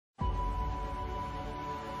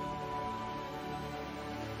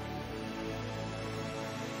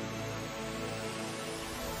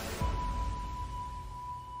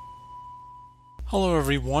Hello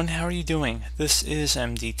everyone, how are you doing? This is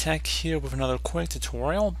MD Tech here with another quick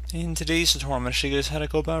tutorial. In today's tutorial, I'm going to show you guys how to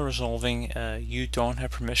go about resolving you don't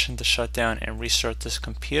have permission to shut down and restart this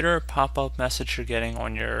computer pop-up message you're getting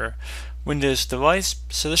on your Windows device.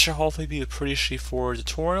 So this should hopefully be a pretty straightforward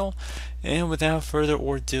tutorial, and without further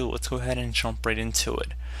ado, let's go ahead and jump right into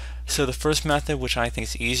it. So the first method, which I think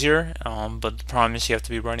is easier, but the problem is you have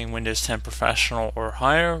to be running Windows 10 Professional or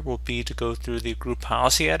higher, will be to go through the Group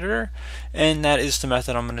Policy Editor, and that is the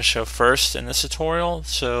method I'm going to show first in this tutorial.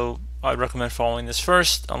 So I recommend following this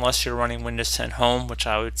first, unless you're running Windows 10 Home, which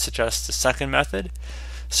I would suggest the second method.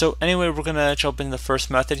 So anyway, we're going to jump into the first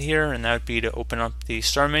method here, and that would be to open up the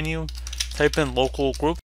Start menu, type in Local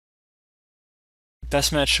Group.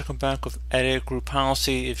 Best match should come back with Edit Group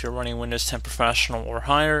Policy if you're running Windows 10 Professional or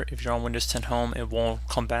higher. If you're on Windows 10 Home, it won't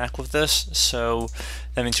come back with this. So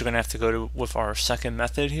that means you're going to have to go with our second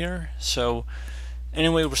method here. So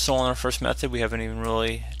anyway, we're still on our first method. We haven't even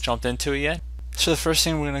really jumped into it yet. So the first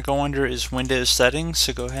thing we're going to go under is Windows Settings.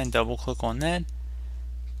 So go ahead and double click on that.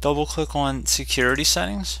 Double click on Security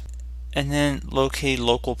Settings. And then locate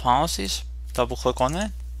Local Policies. Double click on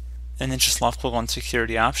that. And then just left click on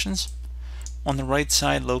Security Options. On the right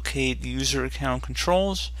side, locate User Account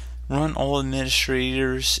Controls. Run all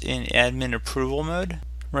administrators in admin approval mode.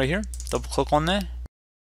 Right here, double click on that.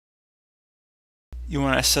 You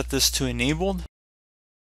want to set this to enabled.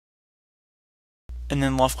 And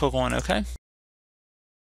then left click on OK.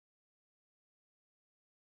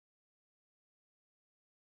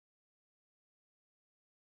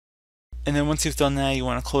 And then once you've done that, you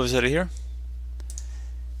want to close out of here.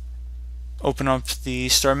 Open up the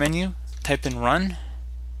Start menu. Type in Run,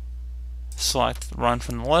 select Run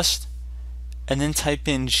from the list, and then type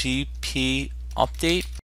in GP Update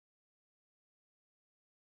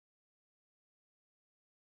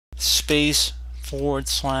space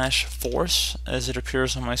 /force as it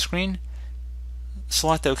appears on my screen.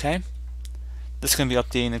 Select OK. This is going to be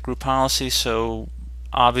updating the group policy, so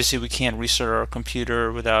obviously we can't restart our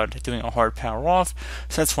computer without doing a hard power off,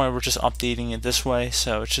 so that's why we're just updating it this way.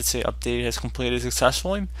 So it should say update has completed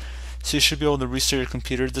successfully. So you should be able to restart your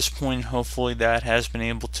computer at this point, and hopefully that has been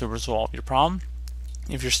able to resolve your problem.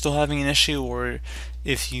 If you're still having an issue, or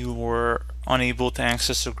if you were unable to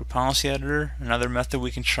access the Group Policy Editor, another method we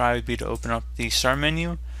can try would be to open up the Start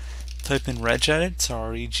menu, type in regedit, it's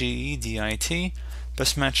R-E-G-E-D-I-T.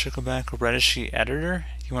 Best match should go back to Registry Editor.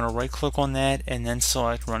 You want to right click on that and then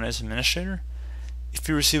select Run as Administrator. If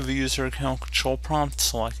you receive a user account control prompt,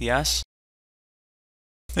 select Yes.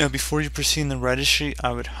 Now, before you proceed in the registry,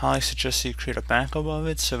 I would highly suggest that you create a backup of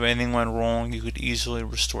it, so if anything went wrong, you could easily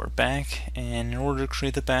restore it back. And in order to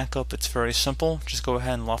create the backup, it's very simple. Just go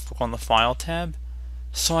ahead and left click on the File tab,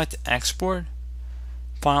 select Export.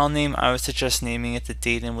 File name, I would suggest naming it the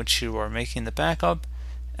date in which you are making the backup.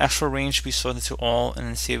 Export range should be selected to all, and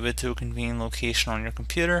then save it to a convenient location on your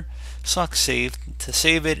computer. Select Save to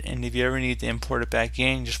save it, and if you ever need to import it back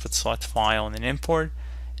in, just put Select File and then Import,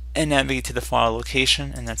 and navigate to the file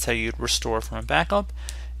location, and that's how you'd restore from a backup.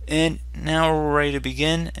 And now we're ready to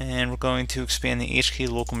begin, and we're going to expand the HK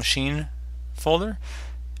local machine folder,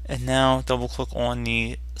 and now double click on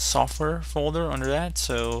the software folder under that.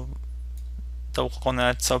 So double click on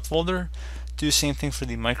that subfolder. Do the same thing for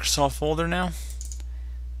the Microsoft folder now.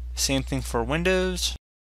 Same thing for Windows.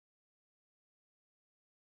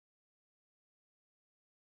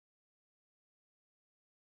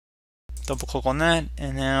 Double click on that,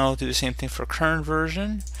 and now do the same thing for current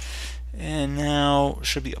version. And now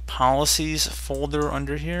should be a policies folder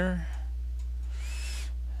under here,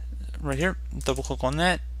 right here. Double click on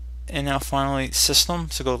that, and now finally system,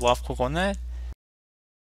 so go left click on that.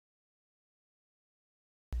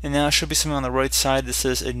 And now it should be something on the right side that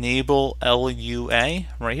says enable LUA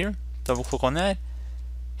right here. Double click on that,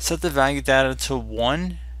 set the value data to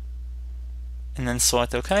 1, and then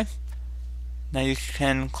select OK. Now you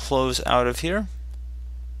can close out of here,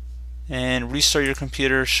 and restart your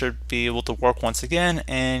computer. Should be able to work once again,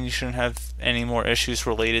 and you shouldn't have any more issues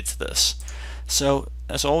related to this. So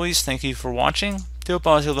as always, thank you for watching. I hope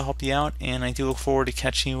I was able to help you out, and I do look forward to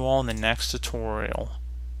catching you all in the next tutorial.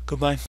 Goodbye.